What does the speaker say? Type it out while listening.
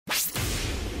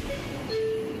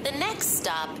The next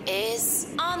stop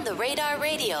is On the Radar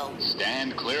Radio.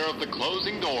 Stand clear of the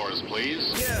closing doors,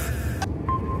 please. Yeah.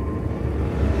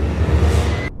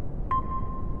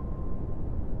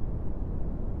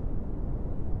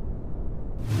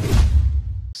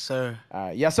 Sir.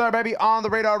 Yes, sir, baby. On the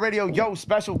Radar Radio. Yo,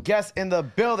 special guest in the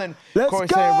building. Let's Corey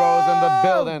go! St.Rose in the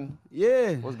building.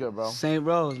 Yeah. What's good, bro?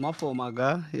 St.Rose, my fault, my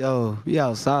guy. Yo, we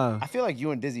outside. I feel like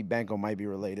you and Dizzy Banko might be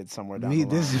related somewhere down Me, the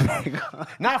line. Dizzy Banko.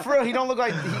 Not for real. He don't look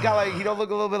like he don't look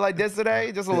a little bit like this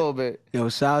today. Just a little bit. Yo,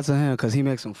 shout out to him because he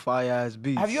makes some fire ass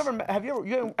beats. Have you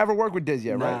ever worked with Diz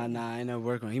yet, right? Nah, I ain't never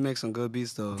worked with him. He makes some good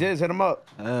beats though. Diz, hit him up.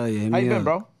 Hell yeah. How you been,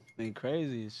 bro? Been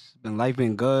crazy. Life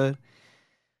been good.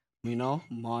 You know,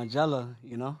 Margella,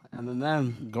 you know,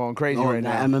 MMM. Going crazy right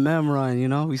now. MMM run, you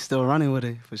know, we still running with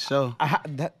it for sure.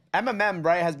 MMM,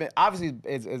 right, has been, obviously,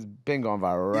 it's been going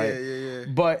viral, right? Yeah.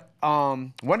 But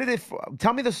when did it,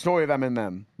 tell me the story of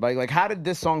MMM. Like how did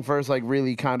this song first, like,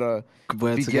 really kind of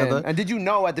begin? Together? And did you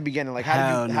know at the beginning? Like,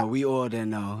 Hell no, we all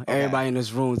didn't know. Okay. Everybody in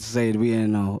this room said we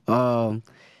didn't know.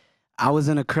 I was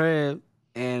in a crib,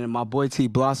 and my boy T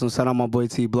Blossom, shout out my boy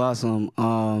T Blossom,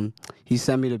 he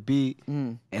sent me the beat,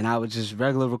 and I was just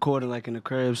regular recording, like in the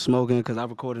crib, smoking, because I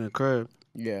recorded in the crib.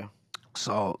 Yeah.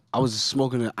 So I was just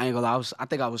smoking, I ain't gonna lie, I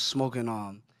think I was smoking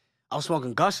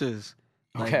Gushers.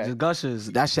 Like, Okay. just Gushers.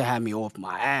 That shit had me off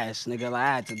my ass, nigga. Like,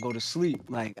 I had to go to sleep,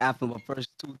 like, after my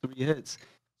first 2-3 hits.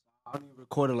 I only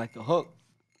recorded, like, the hook.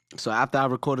 So after I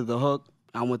recorded the hook,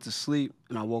 I went to sleep,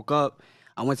 and I woke up.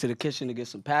 I went to the kitchen to get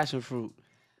some passion fruit.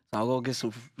 So I'll go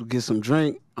get some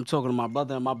drink. I'm talking to my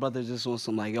brother, and my brother just wants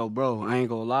some, like, yo, bro, I ain't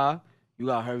gonna lie. You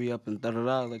gotta hurry up and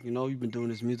da-da-da. Like, you know, you've been doing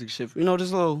this music shit. You know,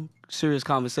 just a little serious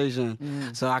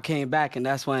conversation. So I came back, and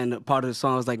that's when part of the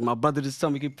song was like, my brother just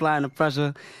told me keep applying the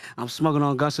pressure. I'm smoking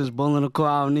on Gushers, bowling the car.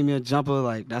 I don't need me a jumper.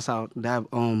 Like, that's how that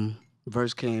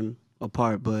verse came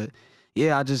apart. But,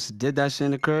 yeah, I just did that shit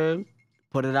in the crib.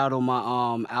 Put it out on my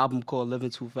album called Living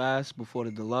Too Fast before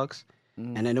the deluxe.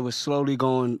 And then it was slowly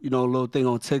going, you know, a little thing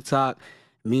on TikTok.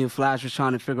 Me and Flash was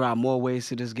trying to figure out more ways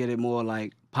to just get it more,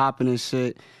 like, popping and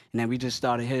shit. And then we just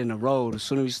started hitting the road. As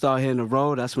soon as we started hitting the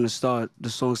road, that's when the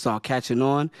song started catching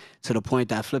on to the point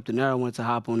that I flipped and arrow went to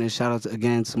hop on it. Shout out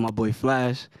again to my boy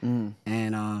Flash. And,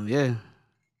 yeah,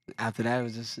 after that, it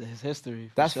was just his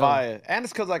history. That's sure. fire. And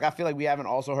it's because, like, I feel like we haven't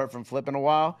also heard from Flip in a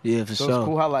while. Yeah, for so sure. it's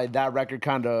cool how, like, that record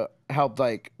kind of helped,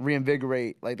 like,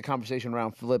 reinvigorate, like, the conversation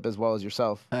around Flip as well as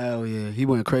yourself. Hell yeah. He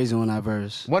went crazy on that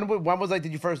verse. When was, like,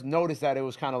 did you first notice that it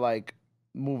was kind of, like,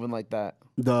 moving like that?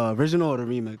 The original or the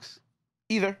remix?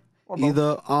 Either. Or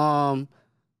both.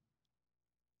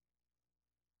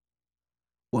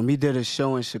 When we did a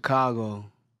show in Chicago,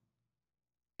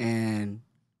 and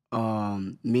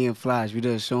me and Flash, we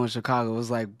did a show in Chicago. It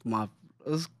was like it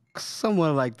was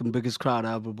somewhat like the biggest crowd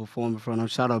I ever performed in front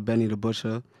of. Shout out Benny the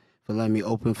Butcher for letting me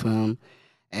open for him.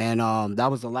 And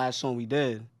that was the last song we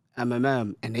did,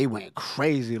 MMM, and they went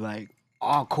crazy, like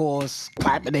encores,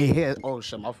 clapping their hands. Oh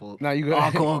shit, my fault. No, you go.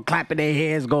 Encore, clapping their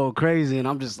hands, going crazy, and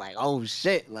I'm just like, oh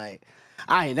shit, like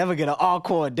I ain't never get an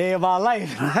encore a day of my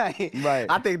life. Like, Right.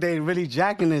 I think they really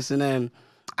jacking this, and then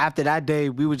after that day,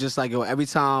 we were just like, yo, every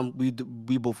time we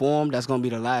perform, that's gonna be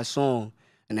the last song.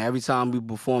 And every time we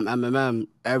perform MMM,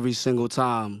 every single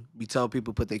time, we tell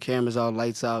people put their cameras out,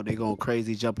 lights out, they going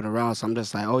crazy, jumping around. So I'm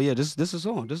just like, oh yeah, this is the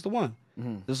song, this is the one.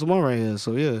 This is the one right here.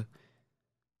 So yeah.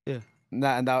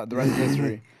 And the rest is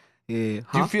history. Yeah.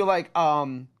 Do you feel like,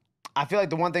 I feel like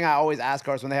the one thing I always ask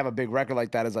artists when they have a big record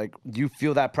like that is like, do you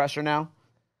feel that pressure now?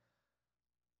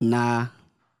 Nah.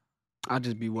 I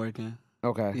just be working.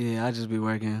 Okay. Yeah, I just be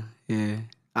working. Yeah.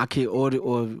 I keep all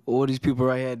these people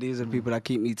right here, these are the people that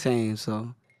keep me tame.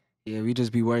 So yeah, we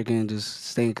just be working, just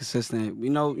staying consistent. You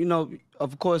know,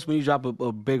 of course when you drop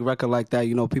a big record like that,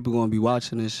 you know, people gonna be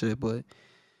watching this shit, but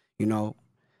you know,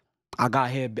 I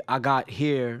got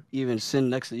here even sitting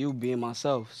next to you being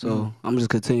myself. So I'm just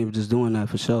continuing just doing that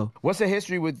for sure. What's the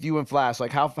history with you and Flash?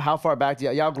 Like how far back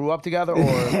do y'all grew up together,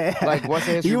 or like what's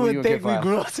the history You with would you and think we Kid Flash?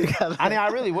 grew up together. I mean, I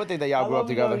really would think that y'all grew up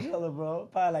together. Each other, bro.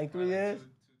 Probably like 3 years.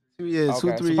 2 years, Okay. 2-3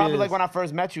 years. So probably like when I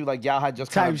first met you, like y'all had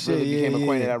just kind Type of really shit, became yeah,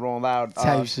 acquainted yeah. at Rolling Loud.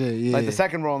 Type shit, yeah. Like the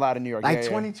second Rolling Loud in New York. Like yeah,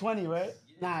 2020, right?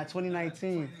 Nah,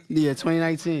 2019. Yeah,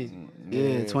 2019.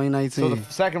 Yeah, 2019. So the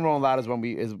second Rolling Loud is when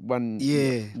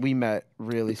we met,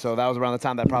 really. So that was around the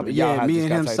time that probably y'all had me just and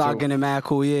got him tight started too. getting mad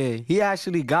cool. Yeah, he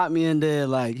actually got me in there.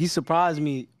 Like he surprised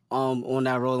me on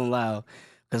that Rolling Loud,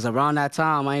 because around that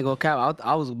time I ain't gonna cap.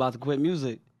 I was about to quit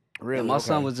music. Really? And my Okay.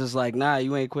 son was just like, nah,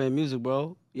 you ain't quitting music,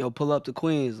 bro. Yo, pull up to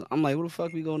Queens. I'm like, what the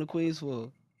fuck we going to Queens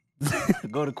for?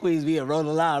 Go to Queens, we at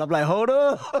Rolling Loud. I'm like, hold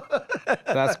up.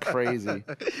 That's crazy.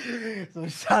 So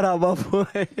shout out my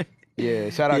boy. Yeah,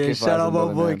 shout out Yeah, Kid Flash. shout out my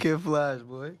brother, boy man. Kid Flash,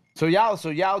 boy. So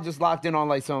y'all just locked in on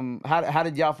like some. How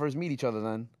did y'all first meet each other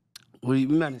then? We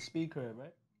met in Speed Crib,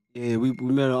 right? Yeah, we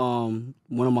met one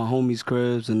of my homies'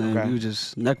 cribs, and then Okay. we were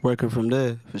just networking from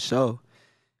there for sure.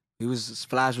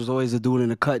 Flash was always the dude in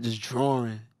the cut just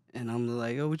drawing, and I'm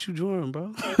like, yo, what you drawing,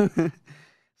 bro?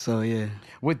 So yeah.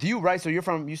 With you, right? So you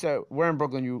said where in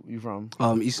Brooklyn you from?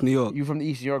 East New York. You from the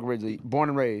East New York originally, born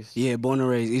and raised. Yeah, born and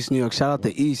raised East New York. Shout out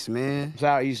to East, man.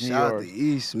 Shout out East New Shout York. out to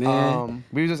East, man.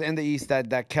 We were just in the East.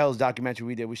 That Kells documentary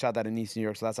we did. We shot that in East New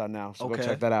York, so that's out now. So Okay. go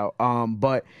check that out.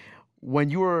 But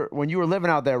when you were living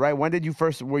out there, right? When did you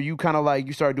first? Were you kind of like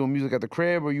you started doing music at the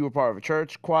crib, or you were part of a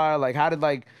church choir? Like how did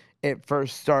like it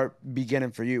first start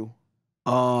beginning for you?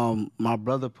 My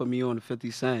brother put me on the 50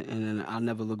 Cent, and then I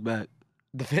never looked back.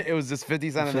 It was just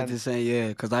 50 Cent. 50 Cent, yeah,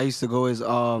 because I used to always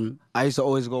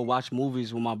go watch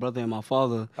movies with my brother and my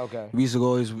father. Okay. We used to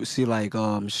always see like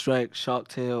Shrek, Shark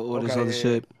Tale, all this Okay, other yeah,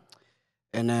 shit.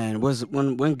 And then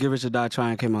when Get Rich or Die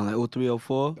Trying came out, like 03,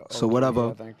 04, so whatever.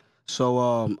 Yeah, I think.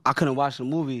 So I couldn't watch the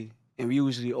movie, and we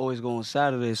usually always go on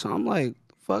Saturday. So I'm like,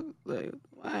 fuck, like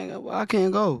I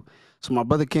can't go. So my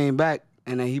brother came back,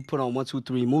 and then he put on 1, 2,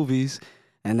 3 movies.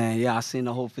 And then, yeah, I seen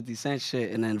the whole 50 Cent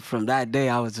shit. And then from that day,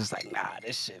 I was just like, nah,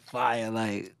 this shit fire.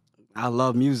 Like, I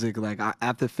love music. Like,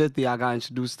 after 50, I got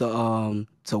introduced to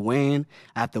Wayne.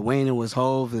 After Wayne, it was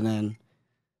Hove. And then,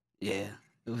 yeah,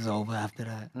 it was over after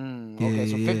that. Okay,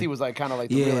 so 50 was like kind of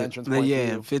like the real entrance point. Yeah,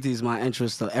 for you. 50 is my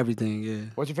entrance to everything, yeah.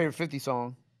 What's your favorite 50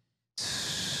 song?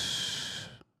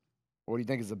 What do you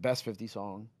think is the best 50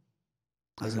 song?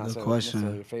 That's Like, a not good necessarily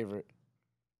question. your favorite.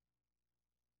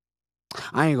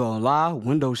 I ain't gonna lie,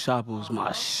 Window Shopper is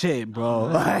my shit,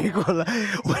 bro. I ain't gonna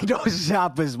lie, Window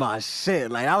Shopper is my shit.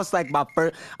 Like, that was like my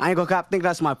first, I ain't gonna I think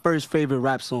that's my first favorite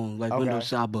rap song, like Window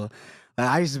Shopper. Like,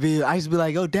 I used to be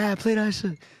like, yo, Dad, play that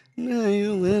shit. No,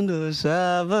 you Window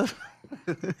Shopper.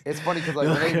 It's funny because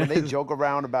like when they joke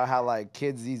around about how like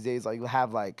kids these days like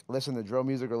have like listen to drill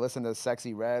music or listen to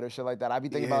Sexy Red or shit like that. I be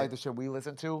thinking about like the shit we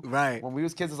listen to. Right. When we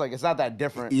was kids, it's like it's not that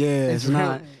different. Yeah, it's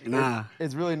not. Really, Nah.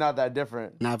 It's really not that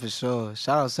different. Not for sure.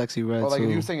 Shout out Sexy Red, Or like too. if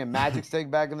you were singing Magic Stick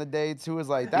back in the day too, it's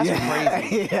like that's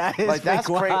crazy. Yeah, it's Like that's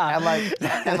fake crazy. wild.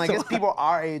 And like it's people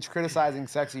our age criticizing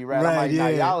Sexy Red. I'm Right, like, nah,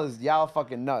 yeah. y'all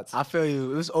fucking nuts. I feel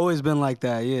you. It's always been like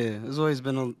that, yeah. It's always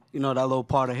been, that little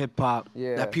part of hip hop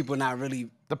that people not really.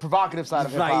 The provocative side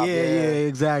of hip hop. Right, yeah,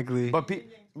 exactly. But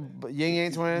Yin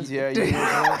Yang Twins, yeah, Yin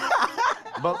Yang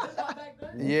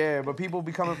Twins. But people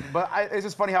becoming. It's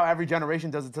just funny how every generation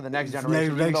does it to the next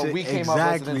generation. Even though we came up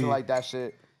listening to like that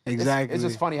shit. Exactly. It's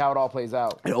just funny how it all plays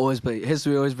out.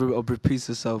 History always repeats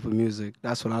itself with music.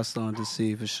 That's what I'm starting to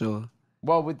see for sure.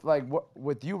 Well,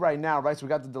 with you right now, right? So we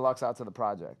got the deluxe out to the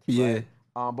project. Yeah. Right?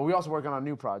 But we also working on a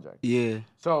new project. Yeah.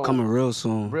 So coming real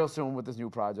soon. Real soon with this new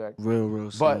project. Real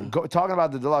soon. But talking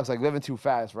about the deluxe, like living too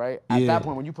fast, right? At that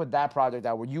point, when you put that project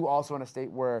out, were you also in a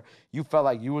state where you felt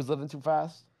like you was living too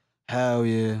fast? Hell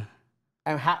yeah.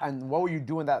 And what were you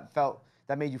doing that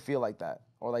made you feel like that,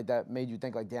 or like that made you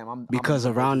think like, damn, Because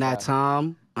around that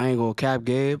time, I ain't gonna cap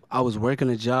Gabe. I was working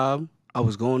a job, I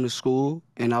was going to school,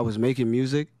 and I was making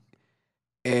music,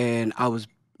 and I was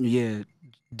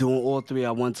doing all three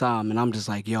at one time, and I'm just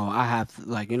like, yo, I have to,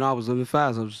 like, I was living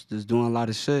fast. I was just doing a lot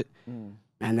of shit, and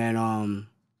then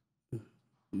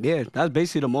that's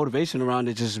basically the motivation around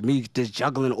it. Just me, just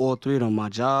juggling all three of them: my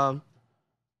job,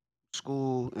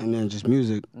 school, and then just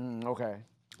music. Okay.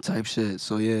 Type shit.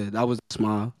 So yeah, that was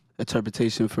my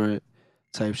interpretation for it.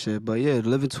 Type shit. But yeah,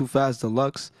 Living Too Fast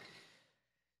Deluxe.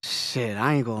 Shit,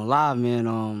 I ain't gonna lie,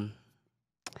 man.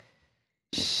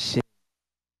 Shit,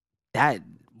 that.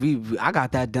 I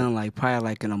got that done like probably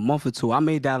like in a month or two. I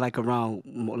made that like around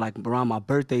my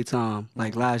birthday time,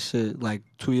 like last shit, like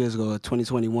 2 years ago,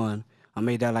 2021. I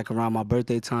made that like around my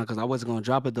birthday time because I wasn't gonna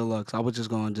drop a deluxe. I was just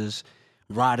gonna just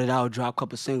ride it out, drop a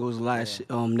couple singles last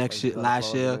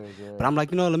year. But I'm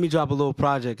like, let me drop a little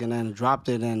project, and then dropped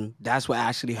it, and that's what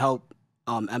actually helped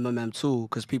MMM too,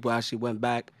 because people actually went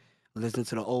back, listened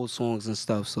to the old songs and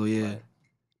stuff. So yeah,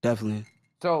 definitely.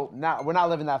 So now we're not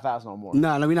living that fast no more.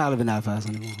 No, we're not living that fast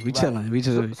anymore. We chilling. We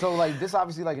just. So like this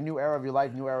obviously like a new era of your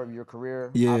life, new era of your career.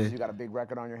 Yeah. Obviously you got a big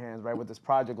record on your hands, right? With this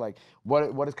project, like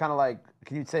what is kind of like?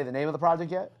 Can you say the name of the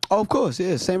project yet? Oh, of course,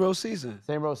 yeah. St.Rose Season.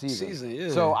 St.Rose Season. Season, yeah.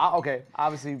 So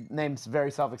obviously name's very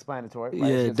self-explanatory.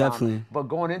 Right? Yeah, definitely. But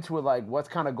going into it, like what's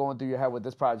kind of going through your head with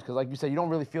this project? Because like you said, you don't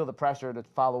really feel the pressure to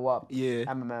follow up. Yeah.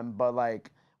 MMM, but like.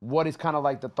 What is kind of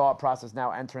like the thought process now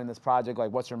entering this project?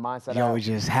 Like, what's your mindset? Yo,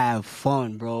 just have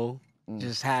fun, bro.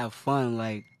 Just have fun.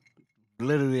 Like,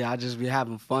 literally, I just be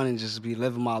having fun and just be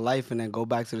living my life and then go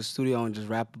back to the studio and just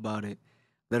rap about it.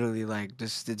 Literally, like,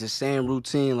 just the same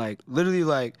routine. Like, literally,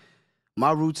 like,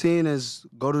 my routine is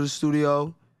go to the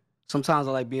studio. Sometimes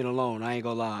I like being alone. I ain't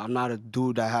gonna lie. I'm not a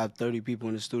dude that have 30 people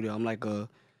in the studio. I'm like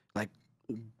like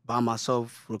by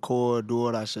myself, record, do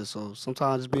all that shit. So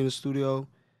sometimes I just be in the studio,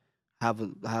 have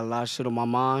a lot of shit on my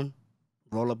mind,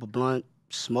 roll up a blunt,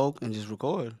 smoke, and just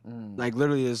record. Like,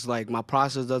 literally, it's like my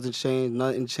process doesn't change.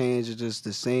 Nothing changes. It's just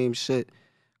the same shit.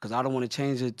 Because I don't want to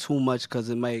change it too much because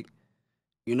it might,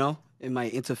 it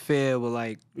might interfere with,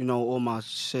 like, all my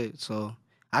shit. So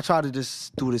I try to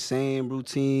just do the same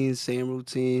routine,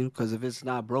 because if it's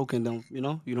not broken, then, you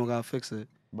don't got to fix it.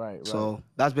 Right. So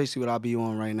that's basically what I'll be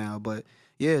on right now. But,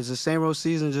 yeah, it's the St.Rose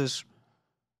season.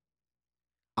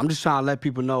 I'm just trying to let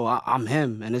people know I'm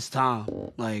him, and it's time.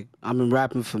 Like, I've been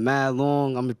rapping for mad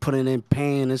long. I've been putting in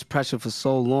pain, this pressure for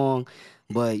so long.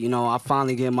 But, I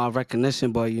finally get my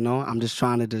recognition. But, I'm just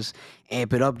trying to just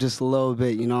amp it up just a little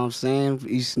bit. You know what I'm saying?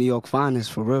 East New York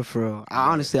finest, for real, for real.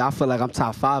 Honestly, I feel like I'm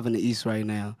top 5 in the East right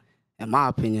now, in my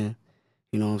opinion.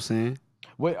 You know what I'm saying?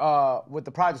 With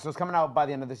the project, so it's coming out by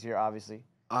the end of this year, obviously.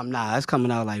 Nah, it's coming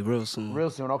out, like, real soon. Real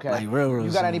soon, okay. Like, real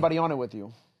You got soon. anybody on it with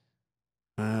you?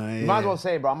 Yeah. You might as well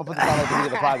say it, bro. I'm going to put this out at the beginning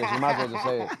of the project. You might as well just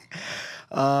say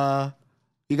it.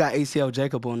 You got ATL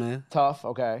Jacob on there. Tough,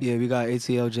 okay. Yeah, we got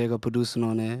ATL Jacob producing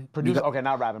on there. Producer, okay,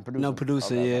 not rapping, producing. No,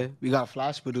 producing, okay, yeah. Okay. We got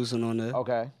Flash producing on there.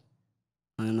 Okay.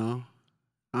 I ain't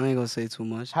gonna say too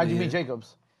much. How'd you yeah. meet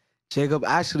Jacobs? Jacob,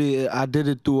 actually, I did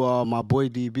it through my boy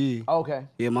DB. Oh, okay.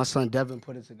 Yeah, my son Devin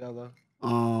put it together.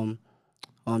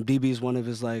 DB is one of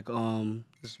his, like,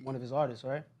 it's one of his artists,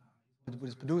 right? With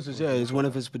his producers, yeah, he's one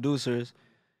of his producers.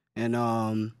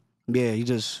 And, yeah, he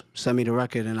just sent me the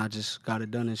record and I just got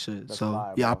it done and shit. That's so,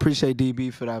 fire, yeah, I bro. appreciate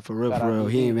DB for that, for real, Shout for out real.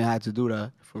 DB. He ain't even had to do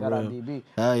that, for Shout real. out DB.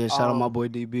 Hell yeah, shout out my boy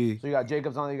DB. So you got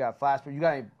Jacobs on there, you got Flash, but you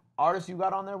got any artists you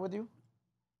got on there with you?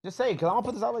 Just say it, because I'm going to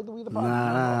put this out like the We The Project.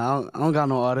 Nah, I don't got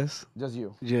no artists. Just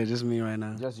you. Yeah, just me right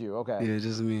now. Just you, okay. Yeah,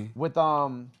 just me. With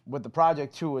the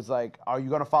project too, it's like, are you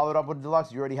gonna follow it up with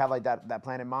deluxe? You already have like that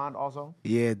plan in mind also?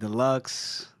 Yeah,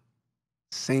 deluxe,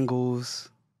 singles,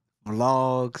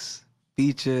 vlogs,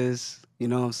 features. You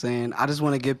know what I'm saying? I just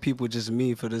want to give people just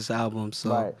me for this album.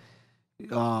 So,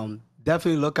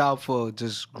 definitely look out for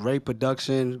just great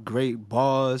production, great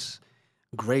bars,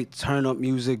 great turn up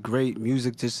music, great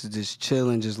music just to just chill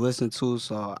and just listen to.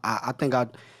 So I think I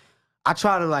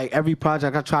try to, like, every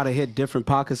project, I try to hit different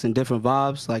pockets and different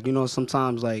vibes. Like,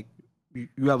 sometimes, like,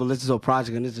 you ever listen to a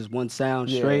project and it's just one sound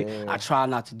straight. Yeah. I try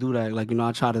not to do that. Like,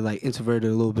 I try to, like, introvert it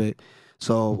a little bit.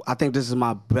 So I think this is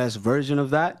my best version of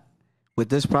that with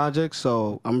this project.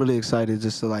 So I'm really excited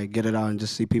just to, like, get it out and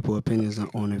just see people's opinions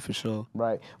on it for sure.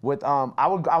 Right. With I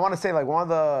want to say, like, one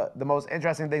of the most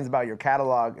interesting things about your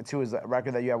catalog too is the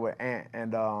record that you have with Ant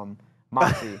and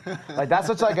Moxie. Like, that's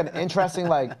such, like, an interesting,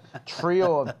 like,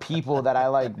 trio of people that I,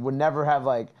 like, would never have,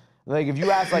 like if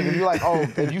you ask, like, if you're like, oh,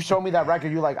 if you show me that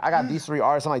record, you're like, I got these 3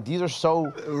 artists. I'm like, these are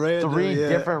so Random, 3 yeah.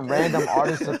 different random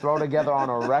artists to throw together on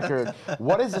a record.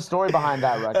 What is the story behind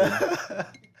that record?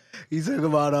 You talking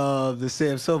about the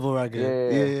Sam Silver record?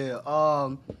 Yeah.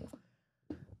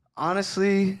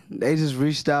 Honestly, they just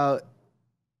reached out,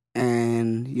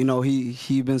 and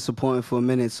he been supporting for a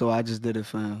minute, so I just did it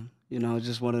for him.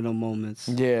 Just one of them moments.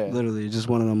 Yeah. Literally, just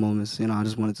one of them moments. I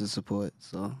just wanted to support,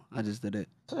 so I just did it.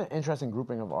 It's an interesting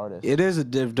grouping of artists. It is a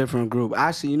different group.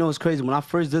 Actually, it's crazy. When I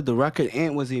first did the record,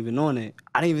 Ant wasn't even on it.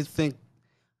 I didn't even think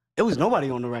it was nobody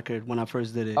on the record when I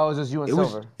first did it. Oh, it was just you and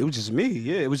Silver? It was just me.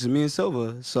 Yeah, it was just me and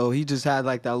Silver. So he just had,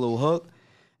 like, that little hook,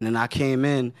 and then I came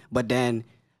in, but then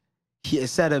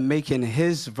instead of making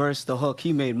his verse the hook,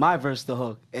 he made my verse the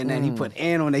hook, and then he put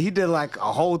Ant on it. He did, like,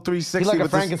 a whole 360. He like a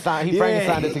with Frankenstein. He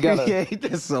Frankensteined it together. Yeah, he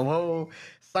did some whole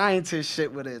scientist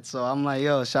shit with it. So I'm like,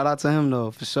 yo, shout out to him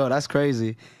though, for sure. That's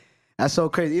crazy. That's so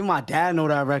crazy. Even my dad know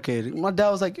that record. My dad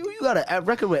was like, you got a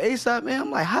record with ASAP, man?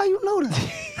 I'm like, how you know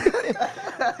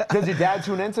that? Does your dad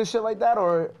tune into shit like that,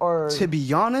 or? To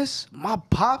be honest, my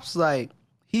pops, like,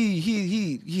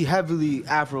 he heavily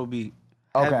Afrobeat.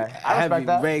 Okay, I respect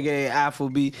that. Reggae,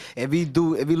 Afrobeat. If he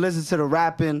listens to the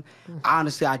rapping,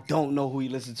 honestly, I don't know who he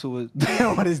listens to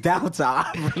on his downtime.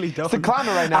 I really don't. It's a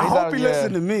climate right now. I hope he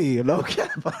listens to me,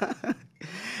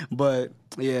 But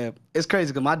yeah, it's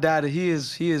crazy because my dad, he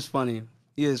is funny.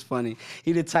 He is funny.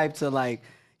 He the type to, like,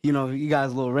 he got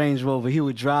his little Range Rover. He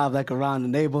would drive, like, around the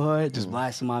neighborhood, just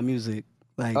blasting my music.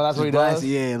 Like, oh, that's what he does?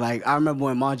 Yeah, like, I remember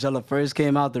when Margiela first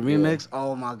came out, the remix. Yeah.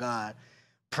 Oh my God.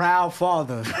 Proud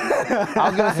father. I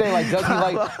was gonna say, like, does he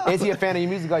like? Is he a fan of your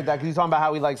music like that? Because he's talking about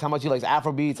how much he likes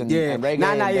Afrobeats and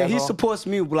reggae. Yeah. He supports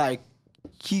me. Like,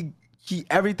 he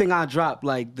everything I drop,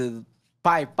 like, the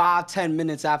probably 5-10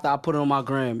 minutes after I put it on my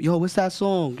gram. Yo, what's that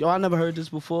song? Yo, I never heard this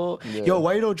before. Yeah. Yo,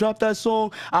 why you don't drop that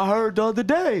song I heard the other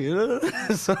day?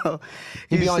 So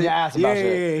he be on your ass about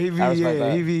shit. He be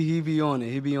on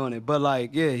it. He be on it. But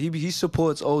like, yeah, he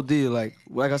supports OD. Like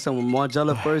I said, when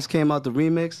Margella first came out the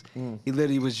remix, he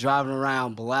literally was driving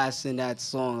around blasting that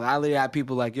song. I literally had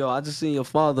people like, yo, I just seen your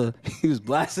father. He was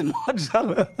blasting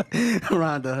Margella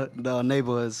around the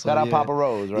neighborhood. So, shout out Papa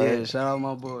Rose, right? Yeah, shout out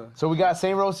my boy. So we got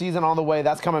St.Rose season on the way.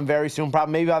 That's coming very soon.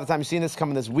 Probably maybe by the time you're seeing this,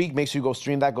 coming this week. Make sure you go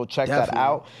stream that. Go check that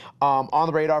out. On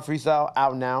the Radar freestyle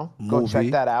out now. Go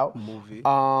check that out.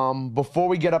 Before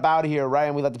we get up out of here, right,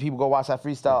 and we let the people go watch that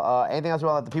freestyle. Anything else you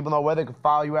want to let the people know where they can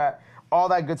follow you at? All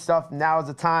that good stuff. Now is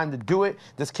the time to do it.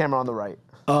 This camera on the right.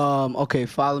 Okay,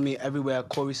 follow me everywhere.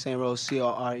 Corey St.Rose,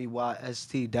 CREYST.Rose.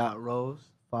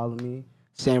 Follow me.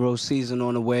 St.Rose season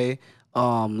on the way.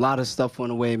 Lot of stuff on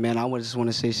the way, man. I just want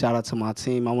to say shout out to my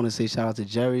team. I want to say shout out to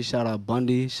Jerry, shout out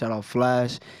Bundy, shout out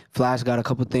Flash. Flash got a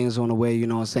couple things on the way, you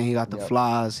know what I'm saying? He got the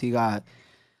flies. He got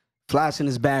Flash in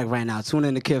his bag right now. Tune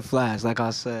in to Kid Flash, like I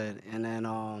said. And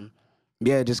then,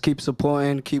 yeah, just keep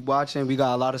supporting, keep watching. We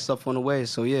got a lot of stuff on the way.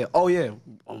 So, yeah. Oh, yeah.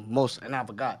 And I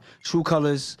forgot. True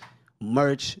Colors,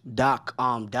 merch,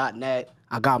 .net.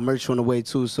 I got merch on the way,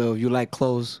 too. So if you like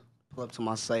clothes, pull up to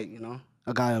my site, you know.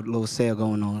 I got a little sale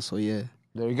going on, so yeah.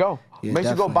 There you go. Yeah, make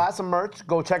sure you go buy some merch.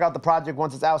 Go check out the project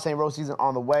once it's out. St.Rose season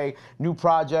on the way. New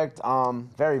project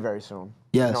very, very soon.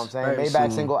 Yes, you know what I'm saying?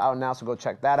 Maybach single out now, so go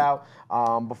check that out.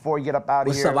 Before you get up out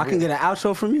of here. What's up? I can get an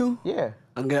outro from you? Yeah.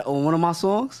 I can get on one of my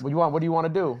songs? What do you want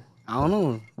to do? I don't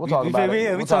know. We'll talk about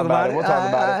it. We'll talk about it.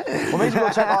 Well, make sure you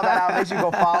go check all that out. Make sure you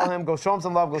go follow him. Go show him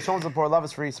some love. Go show him some support. Love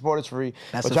is free. Support is free.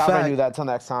 That's but a fact. do that. Till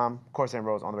next time. Of course,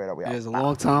 St.Rose on the Radar. We out. It's a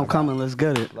long time coming. Let's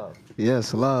get it. Love.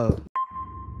 Yes, love.